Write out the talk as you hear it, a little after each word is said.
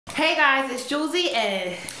Hey guys, it's Julesy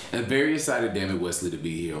and I'm very excited, damn it, Wesley, to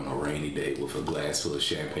be here on a rainy day with a glass full of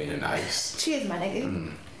champagne and ice. Cheers, my nigga.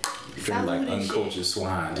 You're feeling like uncultured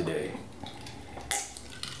swine today.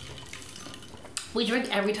 We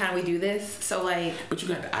drink every time we do this, so like. But you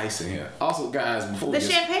got the ice in here. Also, guys, before the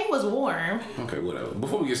champagne was warm. Okay, whatever.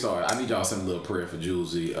 Before we get started, I need y'all to send a little prayer for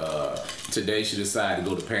Julesy. Today she decided to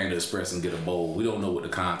go to Panda Express and get a bowl. We don't know what the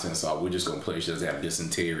contents are. We're just gonna play. She doesn't have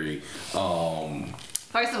dysentery.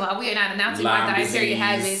 First of all, we are not announcing my dietary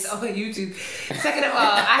habits on YouTube. Second of all,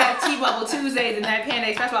 I have T-Bubble Tuesdays and that Panda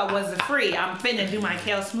Express wasn't free. I'm finna do my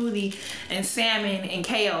kale smoothie and salmon and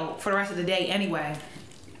kale for the rest of the day anyway.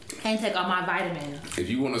 And take all my vitamins. If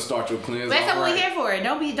you want to start your cleanse that's off what right, we're here for.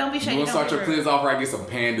 Don't be shaking. You want to start your cleanse off right? Get some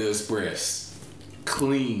Panda Express.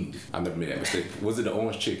 Cleaned. I never made that mistake. Was it the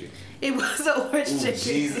orange chicken? It was the orange chicken.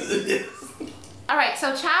 Jesus. Alright,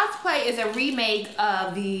 so Child's Play is a remake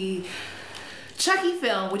of the Chucky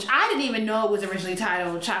film, which I didn't even know was originally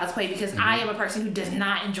titled Child's Play because I am a person who does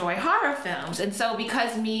not enjoy horror films. And so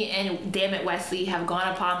because me and Damn It Wesley have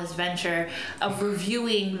gone upon this venture of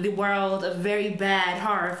reviewing the world of very bad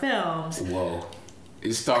horror films. Whoa.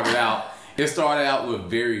 It started out with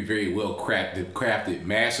very, very well crafted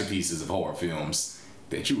masterpieces of horror films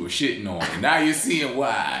that you were shitting on. And now you're seeing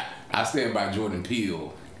why. I stand by Jordan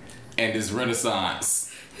Peele and this renaissance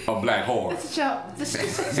of black horror. It's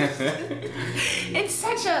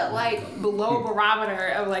such a like below barometer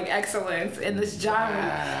of like excellence in this genre.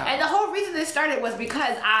 Wow. And the whole reason this started was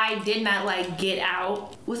because I did not like Get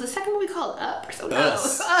Out. Was the second movie called Up or something?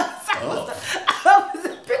 Us. Up was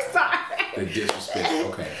a Pixar. The disrespect.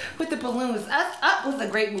 Okay. With the balloons. Up was a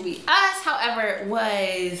great movie. Us, however,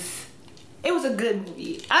 was a good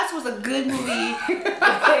movie. Us was a good movie.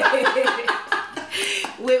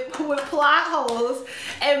 with plot holes,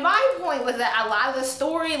 and my point was that a lot of the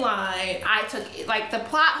storyline I took, like the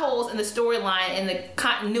plot holes in the storyline and the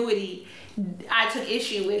continuity, I took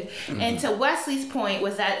issue with. And to Wesley's point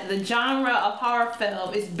was that the genre of horror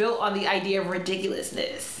film is built on the idea of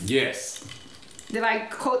ridiculousness. Yes. Did I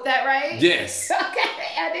quote that right? Yes. Okay,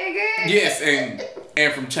 I did good. Yes,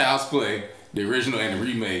 and from Child's Play, the original and the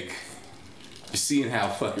remake, you're seeing how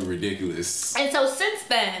fucking ridiculous. And so since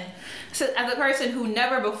then, so as a person who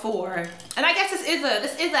never before, and I guess this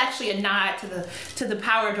is actually a nod to the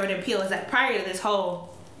power of Jordan Peele, is that prior to this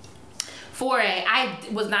whole foray, I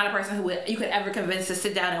was not a person who you could ever convince to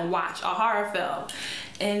sit down and watch a horror film.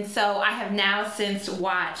 And so I have now since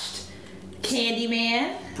watched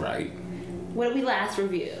Candyman. Right. What did we last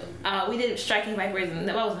review? We did Striking Vipers, and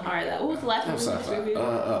that wasn't hard though. What was the last one we reviewed?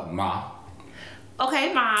 Ma.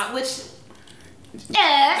 Okay, Ma, which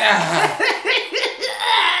yeah.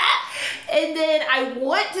 And then I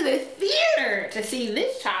went to the theater to see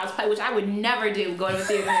this Child's Play, which I would never do, go to the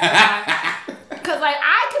theater. Because, like,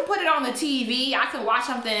 I can put it on the TV. I can watch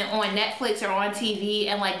something on Netflix or on TV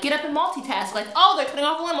and, like, get up and multitask. Like, oh, they're cutting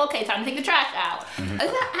off a limb. Okay, time to take the trash out. Is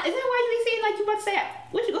that why you be saying, like, you about to say,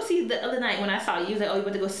 what did you go see the other night when I saw you? You was like, oh, you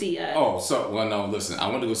went to go see... no, listen. I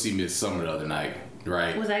went to go see Midsummer the other night,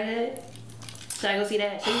 right? Was that good? Should I go see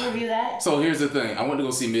that? Should you review that? So here's the thing. I went to go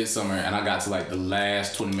see Midsummer and I got to like the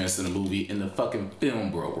last 20 minutes of the movie and the fucking film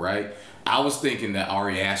broke, right? I was thinking that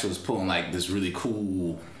Ari Aster was pulling like this really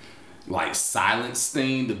cool like silence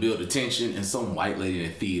thing to build attention, and some white lady in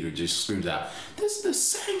the theater just screams out, "This is the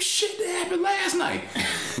same shit that happened last night."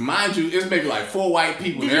 Mind you, it's maybe like 4 white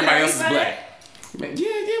people and everybody else is black. Man, yeah,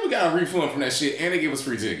 we got a refund from that shit, and they give us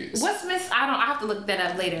free tickets. What's Miss? I have to look that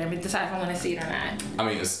up later and decide if I want to see it or not. I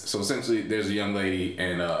mean, so essentially, there's a young lady,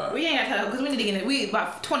 and we ain't got to because we need to get in. We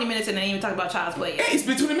about 20 minutes and ain't even talk about Child's Play yet. Hey, it's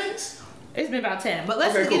been 20 minutes. It's been about 10, but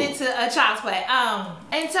let's get into Child's Play.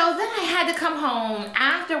 And so then I had to come home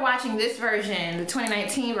after watching this version, the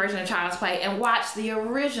 2019 version of Child's Play, and watch the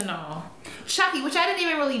original Chucky, which I didn't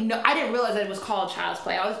even really know. I didn't realize that it was called Child's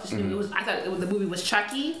Play. I was just I thought the movie was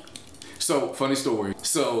Chucky. So, funny story.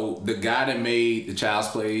 So, the guy that made the Child's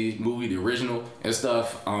Play movie, the original and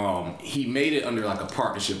stuff, he made it under like a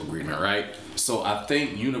partnership agreement, right? So, I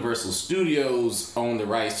think Universal Studios owned the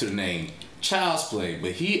rights to the name Child's Play,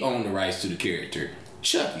 but he owned the rights to the character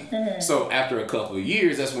Chucky. So, after a couple of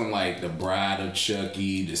years, that's when like The Bride of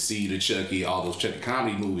Chucky, The Seed of Chucky, all those Chucky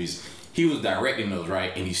comedy movies, he was directing those,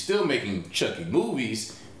 right? And he's still making Chucky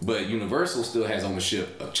movies, but Universal still has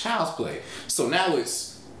ownership of Child's Play. So, now it's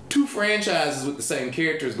 2 franchises with the same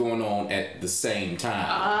characters going on at the same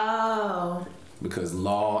time. Oh. Because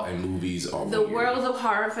law and movies are the weird. World of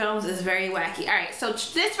horror films is very wacky. All right, so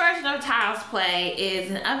this version of Child's Play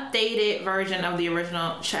is an updated version of the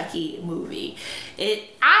original Chucky movie.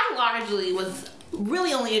 I largely was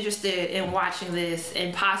really only interested in watching this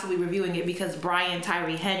and possibly reviewing it because Brian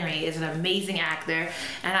Tyree Henry is an amazing actor,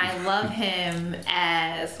 and I love him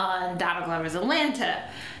as on Donald Glover's Atlanta.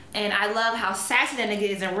 And I love how sassy that nigga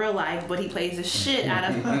is in real life, but he plays the shit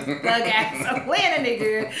out of a thug ass Atlanta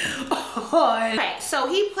nigga. Right, so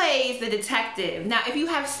he plays the detective. Now, if you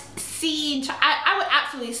have seen, I would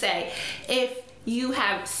absolutely say, if you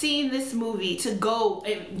have seen this movie, to go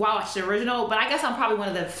and watch the original, but I guess I'm probably one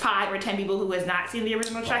of the 5 or 10 people who has not seen the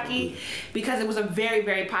original Chucky, because it was a very,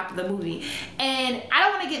 very popular movie. And I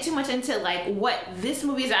don't want to get too much into like what this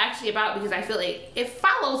movie is actually about, because I feel like it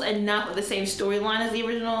follows enough of the same storyline as the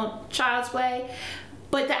original Child's Play.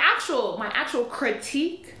 But my actual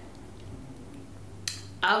critique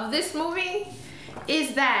of this movie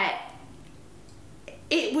is that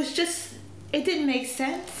it didn't make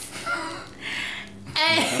sense.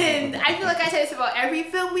 And I feel like I say this about every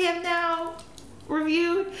film we have now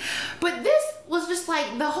reviewed, but this was just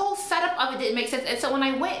like, the whole setup of it didn't make sense. And so when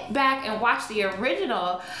I went back and watched the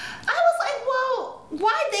original, I was like, well,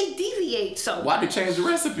 why'd they deviate so much? Why'd they change the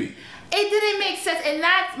recipe? It didn't make sense, and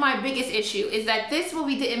that's my biggest issue, is that this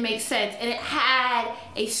movie didn't make sense, and it had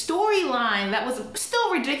a storyline that was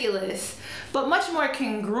still ridiculous, but much more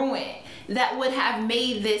congruent, that would have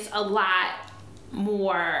made this a lot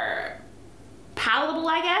more palatable,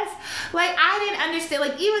 I guess. Like, I didn't understand,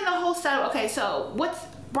 like, even the whole setup. Okay, so what's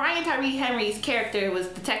Brian Tyree Henry's character was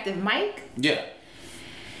Detective Mike? Yeah.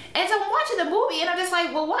 And so I'm watching the movie and I'm just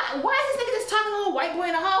like, well, why is this nigga just talking to a little white boy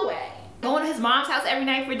in the hallway? Going to his mom's house every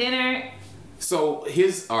night for dinner? So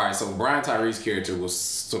so Brian Tyree's character was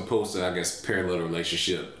supposed to, I guess, parallel the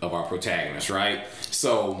relationship of our protagonist, right?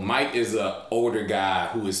 So Mike is an older guy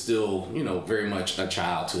who is still, very much a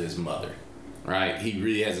child to his mother, right? He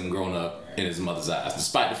really hasn't grown up in his mother's eyes,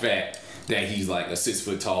 despite the fact that he's like a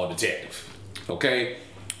 6-foot tall detective. Okay,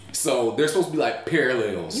 so they're supposed to be like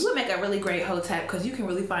parallels. You would make a really great hotep, because you can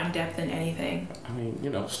really find depth in anything. I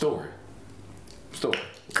mean, story.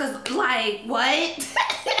 Cause like what?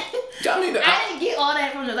 I mean, I didn't get all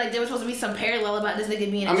that from there was supposed to be some parallel about this nigga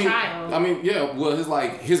being a child. I mean, yeah. Well,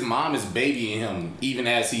 his mom is babying him even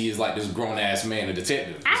as he is like this grown ass man, a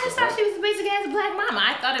detective. I just thought she was basic as a black mama.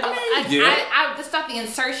 I thought it was. I just thought the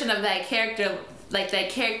insertion of that character, like that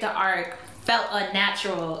character arc, felt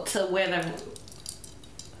unnatural to where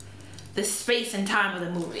the space and time of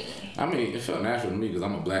the movie. I mean, it felt natural to me because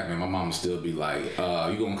I'm a black man. My mom would still be like,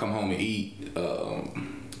 "You gonna come home and eat?"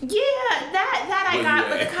 Yeah, that I got,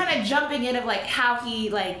 but the kind of jumping in of like how he,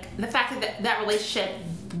 like, the fact that relationship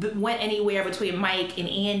went anywhere between Mike and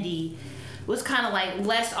Andy was kind of like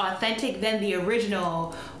less authentic than the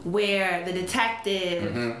original, where the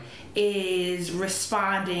detective is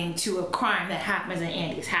responding to a crime that happens in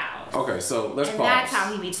Andy's house. Okay, so let's pause. And that's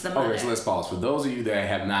how he meets the mother. Okay, so let's pause. For those of you that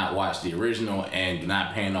have not watched the original and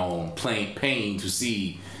not paying to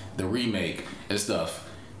see the remake and stuff,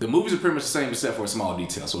 the movies are pretty much the same except for a small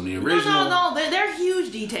detail. So in the original... No, they're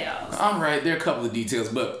huge details. All right, there are a couple of details,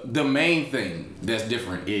 but the main thing that's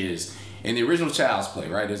different is in the original Child's Play,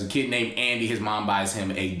 right, there's a kid named Andy. His mom buys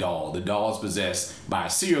him a doll. The doll is possessed by a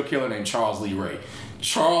serial killer named Charles Lee Ray.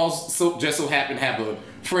 Charles just so happened to have a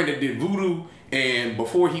friend that did voodoo, and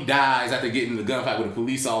before he dies, after getting in the gunfight with a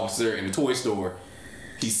police officer in a toy store,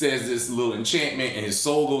 he says this little enchantment and his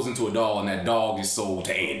soul goes into a doll, and that doll gets sold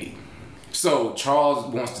to Andy. So Charles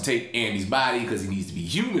wants to take Andy's body because he needs to be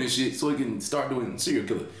human and shit so he can start doing serial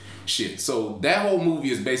killer shit. So that whole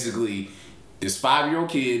movie is basically this 5-year-old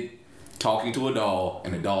kid talking to a doll,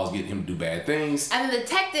 and the doll is getting him to do bad things. And the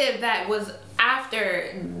detective that was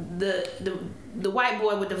after the white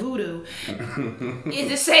boy with the voodoo is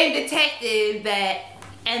the same detective that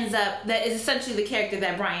is essentially the character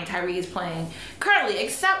that Brian Tyree is playing currently,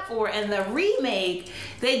 except for in the remake,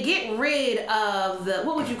 they get rid of the,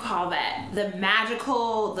 what would you call that? The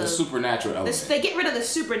magical, the supernatural element. They get rid of the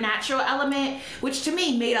supernatural element, which to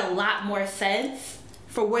me made a lot more sense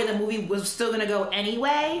for where the movie was still gonna go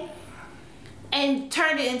anyway. And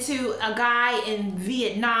turned it into a guy in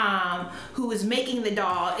Vietnam who is making the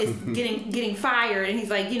doll, is getting fired, and he's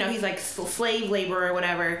like, he's like slave labor or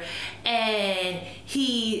whatever, and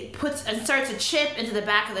he inserts a chip into the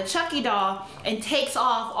back of the Chucky doll and takes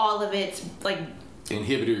off all of its like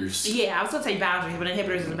inhibitors. Yeah, I was gonna say boundaries, but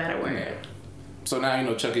inhibitors is a better word. So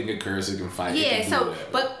now Chucky can curse, he can fight. Yeah, so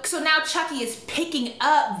now Chucky is picking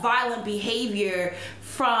up violent behavior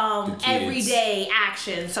from everyday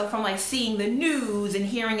action. So from like seeing the news and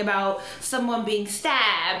hearing about someone being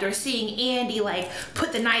stabbed, or seeing Andy like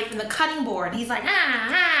put the knife in the cutting board, and he's like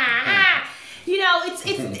You know,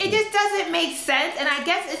 it just doesn't make sense, and I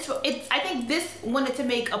guess I think this wanted to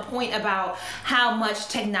make a point about how much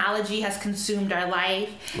technology has consumed our life,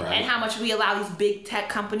 and how much we allow these big tech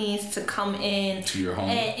companies to come in to your home,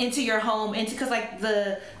 into your home, because like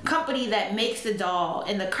the company that makes the doll,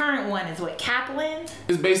 and the current one is what, Kaplan?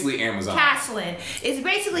 It's basically Amazon. Caslin. It's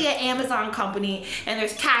basically an Amazon company, and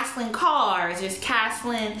there's Caslin cars, there's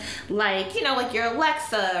Caslin, like, you know, like your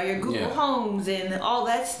Alexa or your Google Homes and all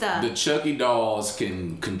that stuff. The Chucky dolls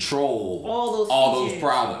can control all those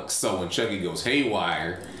products. So when Chucky goes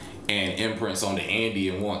haywire and imprints onto Andy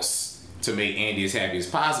and wants to make Andy as happy as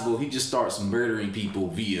possible, he just starts murdering people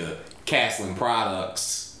via Caslin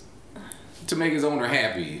products to make his owner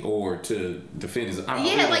happy or to defend his. So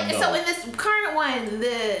in this current one,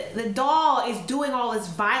 the doll is doing all this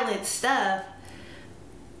violent stuff.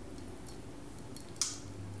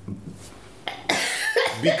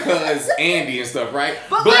 Because Andy and stuff, right?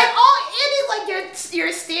 But like Andy's like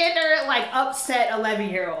your standard like upset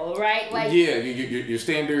 11-year-old, right? Like your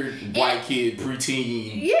standard white kid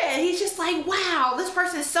preteen. Yeah, he's just like, wow, this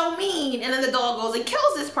person is so mean, and then the doll goes and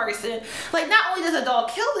kills this person. Like, not only does the doll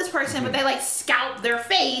kill this person, but they like scalp their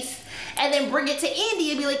face and then bring it to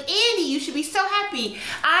Andy and be like, Andy, you should be so happy.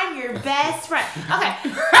 I'm your best friend. Okay.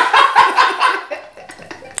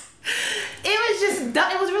 It was just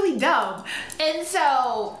dumb. It was really dumb. And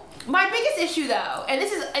so my biggest issue, though, and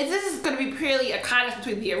this is going to be purely a contrast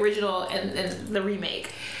between the original and the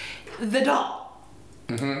remake, the doll.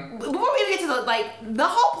 Mm-hmm. Before we even get to the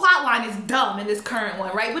whole plot line is dumb in this current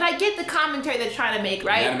one, right? But I get the commentary they're trying to make,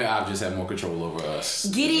 right? Anime objects have more control over us.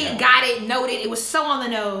 Get it, got it, noted. It was so on the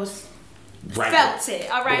nose. Right. Felt it,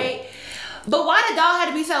 all right? But why the doll had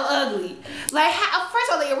to be so ugly? Like,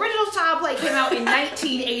 first of all, the original Child Play came out in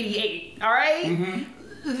 1988, all right?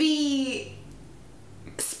 Mm-hmm. The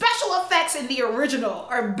special effects in the original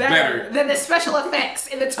are better than the special effects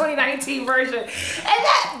in the 2019 version. And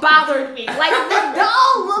that bothered me. Like, the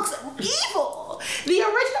doll looks evil. The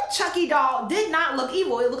original Chucky doll did not look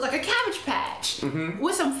evil. It looked like a Cabbage Patch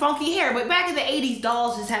with some funky hair. But back in the 80s,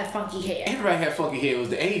 dolls just had funky hair. Everybody had funky hair. It was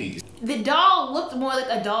the 80s. The doll looked more like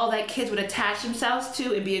a doll that kids would attach themselves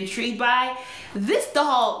to and be intrigued by. This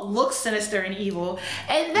doll looks sinister and evil.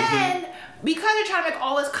 And then, because they're trying to make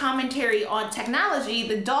all this commentary on technology,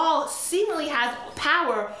 the doll seemingly has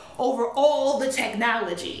power over all the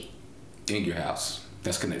technology. In your house.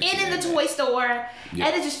 That's connected. And in the toy store.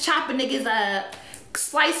 And it's just chopping niggas up,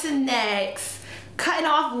 slicing necks, cutting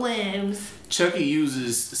off limbs. Chucky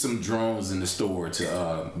uses some drones in the store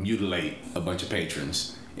to mutilate a bunch of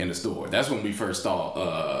patrons in the store. That's when we first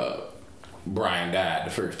thought Brian died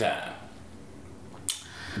the first time.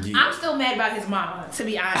 Yeah. I'm still mad about his mama, to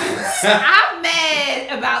be honest. I'm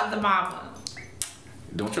mad about the mama.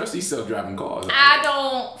 Don't trust these self-driving cars. I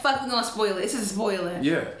don't. Fuck, we're gonna spoil it. This is a spoiler.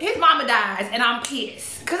 Yeah. His mama dies, and I'm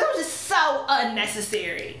pissed. Because it was just so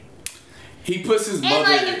unnecessary. He puts his mother... And,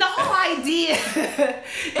 like, if the whole idea...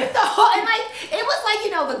 it was like,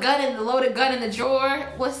 you know, the loaded gun in the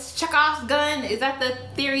drawer was Chekhov's gun. Is that the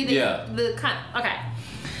theory? Okay.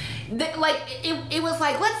 It was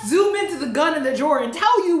like, let's zoom into the gun in the drawer and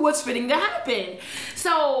tell you what's fitting to happen.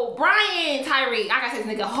 So Brian Tyree, I gotta say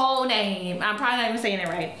this nigga whole name, I'm probably not even saying it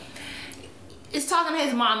right, is talking to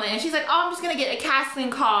his mama, and she's like, oh, I'm just gonna get a Caslin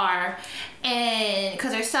car, and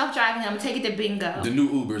because they're self-driving, I'm gonna take it to bingo. The new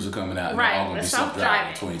Ubers are coming out, and right, they're all gonna be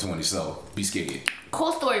self-driving in 2020, so be scared.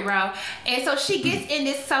 Cool story, bro. And so she gets in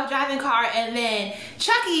this self-driving car, and then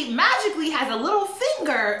Chucky magically has a little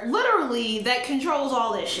finger, literally, that controls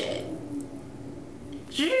all this shit.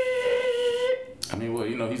 I mean, well,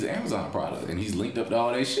 you know, he's an Amazon product, and he's linked up to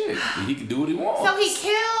all that shit. And he can do what he wants. So he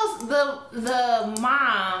kills the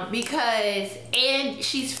mom because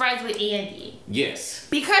she's friends with Andy. Yes.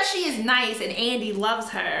 Because she is nice and Andy loves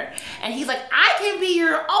her, and he's like, I can be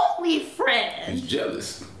your only friend. He's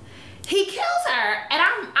jealous. He kills her, and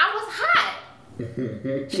I was hot.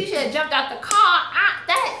 She should have jumped out the car.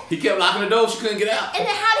 He kept locking the door. She couldn't get out. And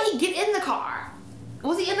then how did he get in the car?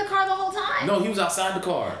 Was he in the car the whole time? No, he was outside the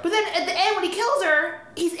car. But then at the end, when he kills her,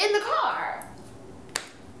 he's in the car.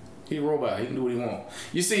 He's a robot. He can do what he wants.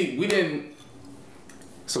 You see, we didn't...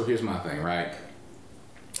 So here's my thing, right?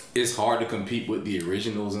 It's hard to compete with the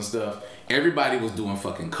originals and stuff. Everybody was doing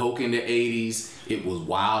fucking coke in the 80s. It was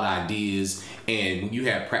wild ideas. And when you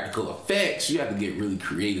have practical effects, you have to get really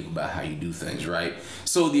creative about how you do things, right?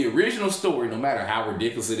 So the original story, no matter how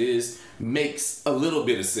ridiculous it is, makes a little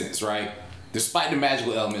bit of sense, right? Despite the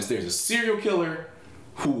magical elements, there's a serial killer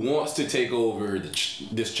who wants to take over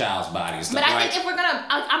this child's body and stuff. But I think if we're gonna,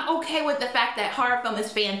 I'm okay with the fact that horror film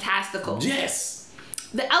is fantastical. Yes.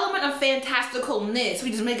 the element of fantasticalness,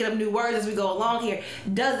 we just making up new words as we go along here,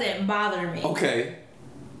 doesn't bother me. Okay.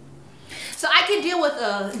 So I can deal with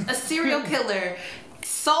a serial killer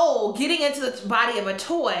soul getting into the body of a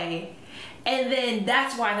toy, and then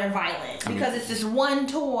that's why they're violent. Because it's just one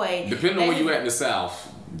toy. Depending on where you at in the South,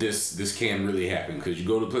 this can really happen. Because you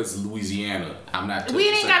go to places Louisiana, I'm not touching we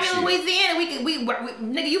ain't got shit. in Louisiana. We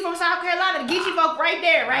nigga, you from South Carolina, the Geechee folk right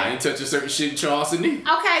there, right? I ain't touching certain shit in Charleston either.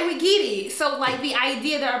 Okay, we get it. So like the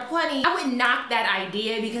idea, there are plenty. I would knock that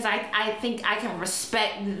idea because I think I can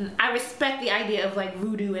respect. I respect the idea of like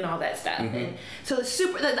voodoo and all that stuff. And so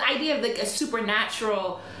the idea of like a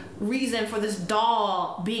supernatural reason for this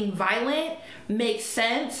doll being violent makes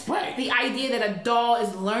sense. Right. The idea that a doll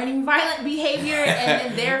is learning violent behavior and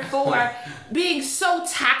then therefore being so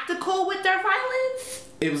tactical with their violence.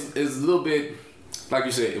 It was a little bit, like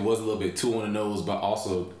you said, it was a little bit too on the nose, but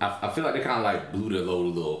also I feel like they kind of like blew their load a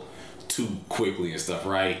little too quickly and stuff,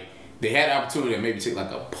 right? They had the opportunity to maybe take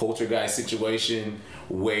like a poltergeist situation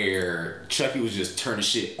where Chucky was just turning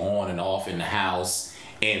shit on and off in the house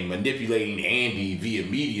and manipulating Andy via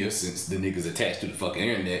media, since the nigga's attached to the fucking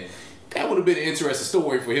internet. That would have been an interesting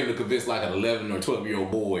story for him to convince like an 11 or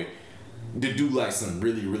 12-year-old boy to do like some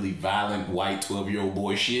really, really violent white 12-year-old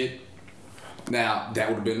boy shit. Now, that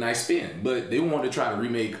would have been a nice spin, but they wanted to try to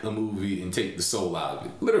remake a movie and take the soul out of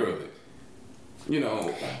it. Literally. You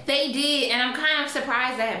know. They did, and I'm kind of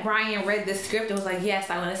surprised that Brian read the script and was like, yes,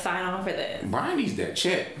 I want to sign on for this. Brian needs that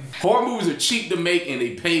check. Horror movies are cheap to make and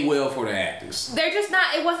they pay well for the actors. They're just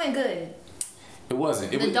not, it wasn't good. It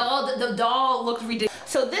wasn't. The doll looked ridiculous.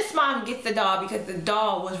 So this mom gets the doll because the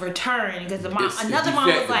doll was returned because another mom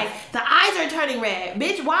was like, the eyes are turning red.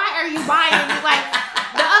 Bitch, why are you buying it? Like,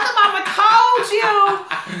 the other mama told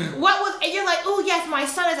you what was, and you're like, oh yes, my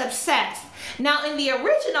son is obsessed. Now in the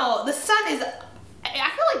original, the son is,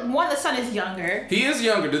 I feel like the son is younger. He is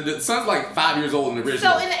younger. The son's like 5 years old in the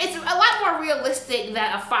original. So it's a lot more realistic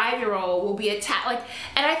that a 5-year-old will be attacked. Like,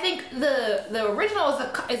 and I think the original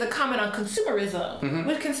is a comment on consumerism,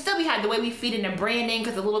 which can still be had the way we feed into branding,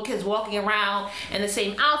 because the little kid's walking around in the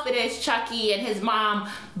same outfit as Chucky, and his mom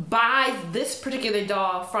buys this particular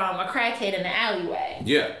doll from a crackhead in the alleyway.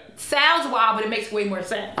 Yeah. Sounds wild, but it makes way more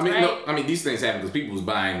sense. I mean, right? no, I mean these things happen because people was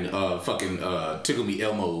buying fucking Tickle Me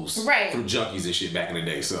Elmos from junkies and shit back in the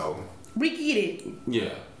day. So we get it.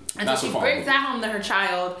 Yeah. And so she brings that home to her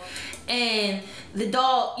child, and the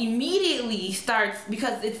doll immediately starts,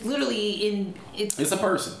 because it's literally it's a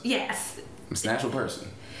person. Yes. It's an actual person.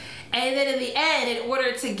 And then in the end, in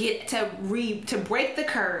order to get to break the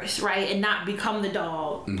curse, right, and not become the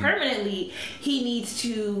doll permanently, he needs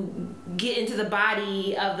to get into the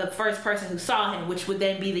body of the first person who saw him, which would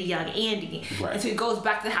then be the young Andy. Right. And so he goes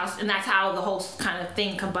back to the house, and that's how the whole kind of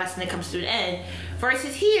thing combusts and it comes to an end.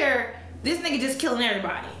 Versus here, this nigga just killing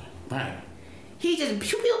everybody. Right. He just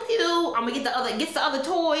pew pew pew. I'm gonna gets the other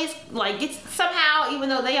toys, like gets somehow, even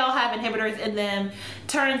though they all have inhibitors in them,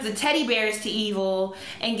 turns the teddy bears to evil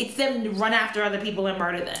and gets them to run after other people and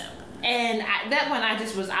murder them. And that one, I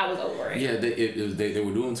was over it. Yeah, they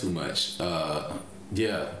were doing too much.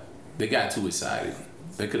 Yeah, they got too excited.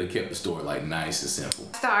 They could have kept the story like nice and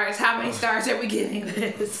simple. Stars. How many stars are we giving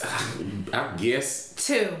this? I guess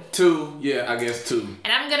 2. 2. Yeah, I guess 2.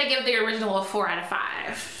 And I'm gonna give the original a 4 out of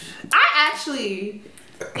 5. I actually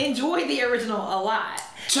enjoyed the original a lot.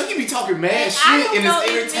 Chucky be talking mad shit and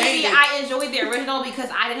it's entertaining. I enjoyed the original because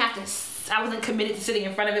I wasn't committed to sitting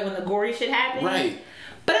in front of it when the gory shit happened. Right.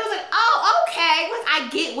 But it was like, oh, okay, I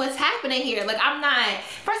get what's happening here. Like, I'm not.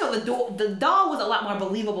 First of all, the doll was a lot more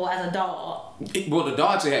believable as a doll. Well, the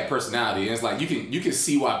doll actually had personality, and it's like you can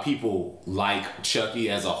see why people like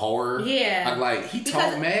Chucky as a horror. Yeah, like he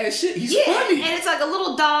talk mad shit. He's funny, and it's like a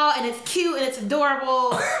little doll, and it's cute, and it's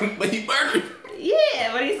adorable. But he murdered.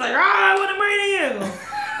 Yeah, but he's like, I want to murder you,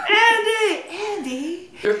 Andy.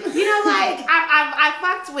 You know, like I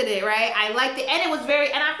fucked with it, right? I liked it, and it was and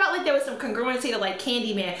I felt like there was some congruency to like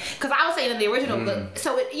Candyman, because I was saying in the original,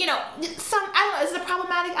 so it, you know, I don't know, is it a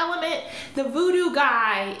problematic element? The voodoo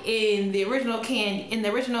guy in the original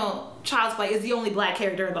Child's Play is the only black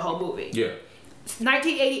character in the whole movie. Yeah. It's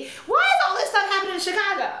 1980. Why is all this stuff happening in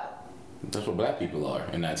Chicago? That's what black people are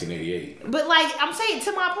in 1988. But like I'm saying,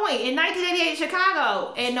 to my point, in 1988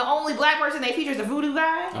 Chicago, and the only black person they feature is the voodoo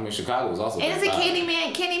guy. I mean, Chicago was also. And is it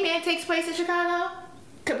Candyman? Candyman takes place in Chicago.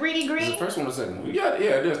 Cabrini Green. Is it the first one or the second one? Yeah,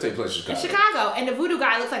 it does take place in Chicago. In Chicago, and the voodoo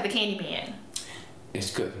guy looks like the Candyman.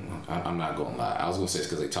 It's good. I'm not gonna lie. I was gonna say it's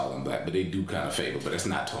because they tall and black, but they do kind of favor. But it's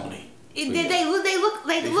not Tony. They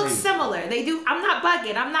look similar. They do. I'm not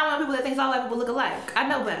bugging. I'm not one of the people that thinks all black people look alike. I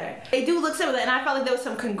know better. They do look similar, and I felt like there was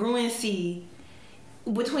some congruency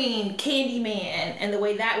between Candyman and the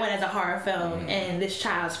way that went as a horror film and this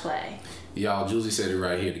Child's Play. Y'all, Julie said it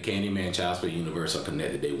right here. The Candyman, Child's Play universe are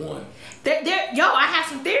connected. They won. Yo, I have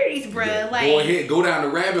some theories, bruh. Yeah. Like, go ahead, go down the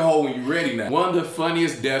rabbit hole when you're ready now. One of the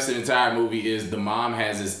funniest deaths in the entire movie is the mom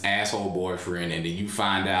has this asshole boyfriend, and then you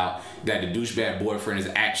find out that the douchebag boyfriend is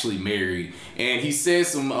actually married, and he says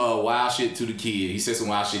some wild shit to the kid. He says some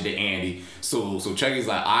wild shit to Andy. So Chucky's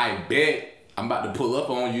like, I bet I'm about to pull up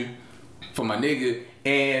on you for my nigga.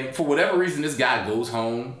 And for whatever reason, this guy goes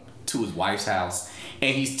home to his wife's house,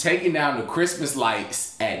 and he's taking down the Christmas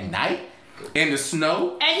lights at night in the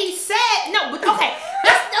snow. And he said, no, but okay,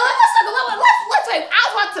 let's wait. I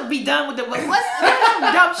was about to be done with it, but let's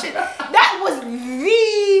dumb shit. That was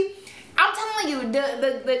I'm telling you,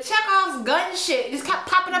 the Chekhov's gun shit just kept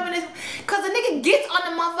popping up in his, cause the nigga gets on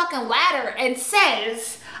the motherfucking ladder and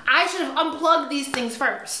says, I should have unplugged these things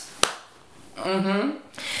first. Mm-hmm.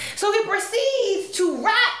 So he proceeds to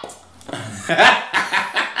wrap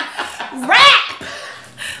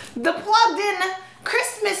the plugged-in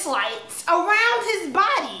Christmas lights around his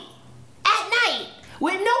body at night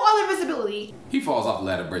with no other visibility. He falls off the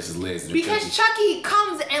ladder, breaks his legs. Because Chucky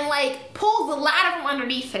comes and like pulls the ladder from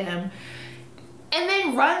underneath him, and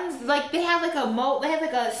then runs like they have like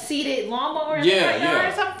a seated lawnmower in the front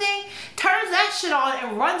yard or something. Turns that shit on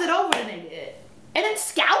and runs it over the nigga, and then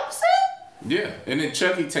scalps him. Yeah, and then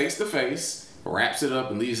Chucky takes the face, wraps it up,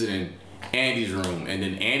 and leaves it in Andy's room, and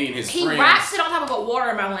then Andy and his friends. He wraps it on top of a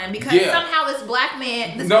watermelon because somehow this black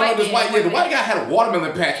man, the white guy had a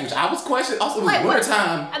watermelon patch, which I was questioning. Also, it was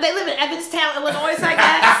wintertime. They live in Evanstown, Illinois, I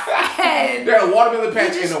guess. And they had a watermelon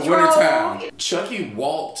patch in the wintertime. Chucky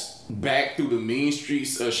walked back through the mean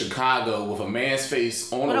streets of Chicago with a man's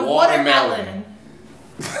face on a watermelon.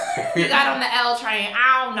 He got on the L train.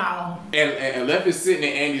 I don't know. And left it sitting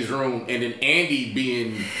in Andy's room, and then Andy,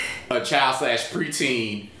 being a child /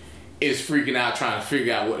 preteen, is freaking out trying to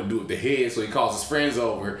figure out what to do with the head. So he calls his friends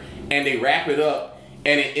over, and they wrap it up,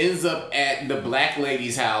 and it ends up at the black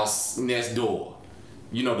lady's house next door.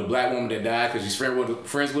 You know, the black woman that died because she's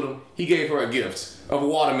friends with him. He gave her a gift of a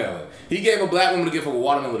watermelon. He gave a black woman a gift of a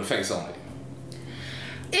watermelon with a face on it.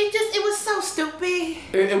 It was so stupid.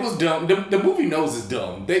 It was dumb. The movie knows it's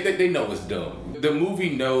dumb. They know it's dumb. The movie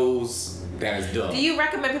knows that it's dumb. Do you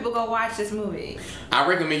recommend people go watch this movie? I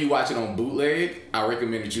recommend you watch it on bootleg. I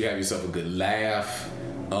recommend that you have yourself a good laugh.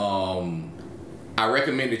 I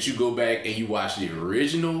recommend that you go back and you watch the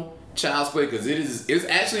original Child's Play because it's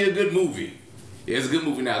actually a good movie. It's a good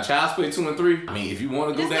movie now. Child's Play 2 and 3. I mean, if you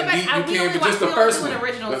want to go that deep, you can. But just the first one,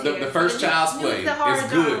 the first Child's Play,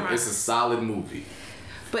 it's good. It's a solid movie.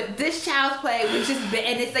 But this Child's Play was just,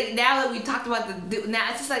 and it's like now that we talked about now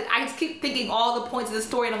it's just like I just keep thinking all the points of the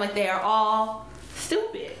story, and I'm like, they are all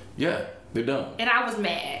stupid. Yeah, they're dumb. And I was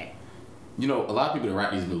mad. You know, a lot of people that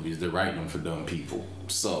write these movies, they're writing them for dumb people.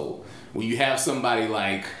 So when you have somebody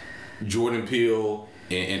like Jordan Peele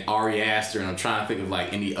and Ari Aster, and I'm trying to think of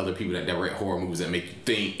like any other people that direct horror movies that make you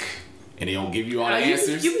think, and they don't give you all the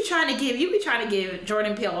answers. You be trying to give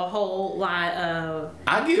Jordan Peele a whole lot of.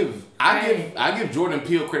 I give Jordan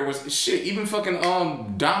Peele credit where shit. Even fucking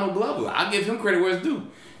Donald Glover, I give him credit where it's due.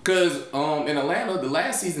 Cause in Atlanta, the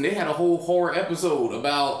last season they had a whole horror episode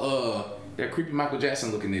about that creepy Michael Jackson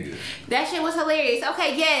looking nigga. That shit was hilarious.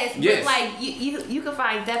 Okay, yes. But like you can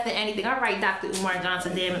find depth in anything. All right, Dr. Umar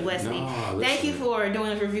Johnson, damn it, Wesley. Thank you for doing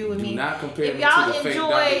this review with me. Do not compare if me y'all to the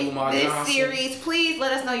enjoyed fake Dr. Umar this Johnson series, please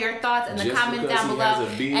let us know your thoughts in the comments down below.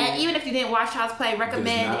 And even if you didn't watch Child's Play,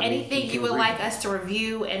 recommend anything you would like us to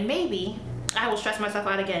review, and maybe I will stress myself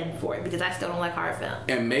out again for it because I still don't like horror film.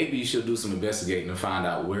 And maybe she'll do some investigating and find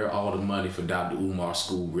out where all the money for Dr. Umar's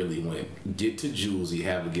school really went. Get to Julesy,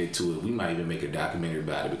 have her get to it. We might even make a documentary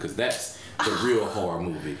about it because that's the real horror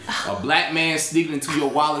movie. A black man sneaking into your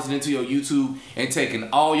wallets and into your YouTube and taking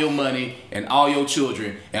all your money and all your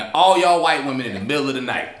children and all y'all white women in the middle of the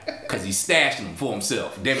night because he's stashing them for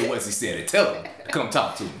himself. David Wesley said it. Tell him to come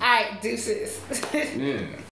talk to him. All right, deuces. Yeah.